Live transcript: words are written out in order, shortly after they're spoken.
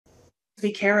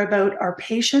We care about our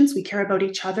patients. We care about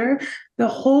each other. The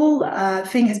whole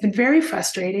thing has been very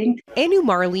frustrating. Anu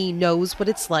Marley knows what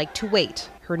it's like to wait.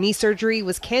 Her knee surgery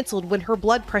was canceled when her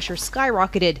blood pressure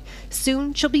skyrocketed.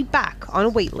 Soon she'll be back on a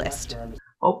wait list.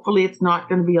 Hopefully it's not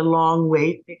going to be a long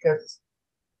wait, because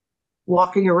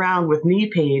walking around with knee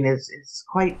pain is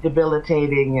quite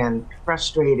debilitating and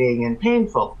frustrating and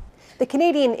painful. The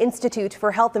Canadian Institute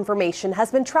for Health Information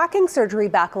has been tracking surgery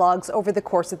backlogs over the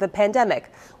course of the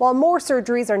pandemic. While more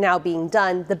surgeries are now being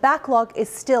done, the backlog is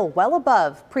still well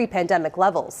above pre-pandemic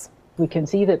levels. We can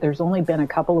see that there's only been a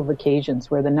couple of occasions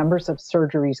where the numbers of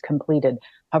surgeries completed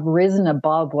have risen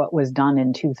above what was done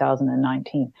in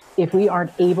 2019. If we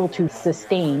aren't able to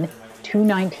sustain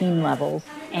 2019 levels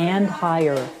and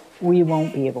higher, we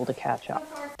won't be able to catch up.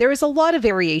 There is a lot of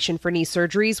variation for knee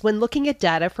surgeries when looking at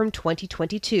data from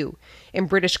 2022. In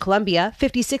British Columbia,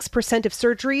 56% of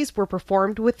surgeries were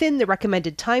performed within the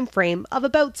recommended time frame of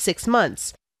about 6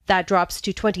 months. That drops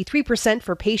to 23%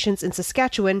 for patients in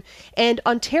Saskatchewan, and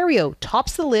Ontario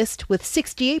tops the list with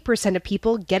 68% of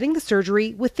people getting the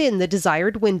surgery within the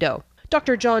desired window.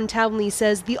 Dr. John Townley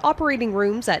says the operating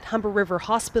rooms at Humber River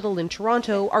Hospital in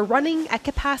Toronto are running at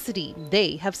capacity.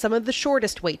 They have some of the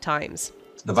shortest wait times.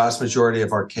 The vast majority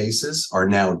of our cases are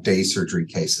now day surgery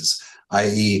cases,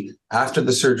 i.e., after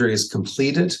the surgery is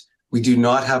completed, we do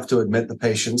not have to admit the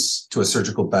patients to a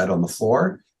surgical bed on the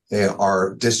floor. They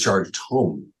are discharged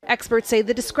home. Experts say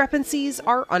the discrepancies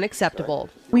are unacceptable.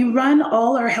 We run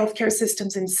all our healthcare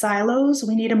systems in silos.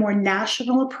 We need a more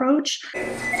national approach.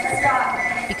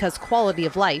 Because quality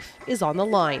of life is on the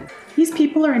line. These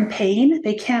people are in pain.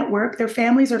 They can't work. Their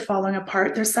families are falling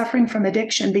apart. They're suffering from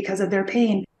addiction because of their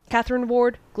pain. Katherine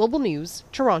Ward, Global News,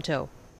 Toronto.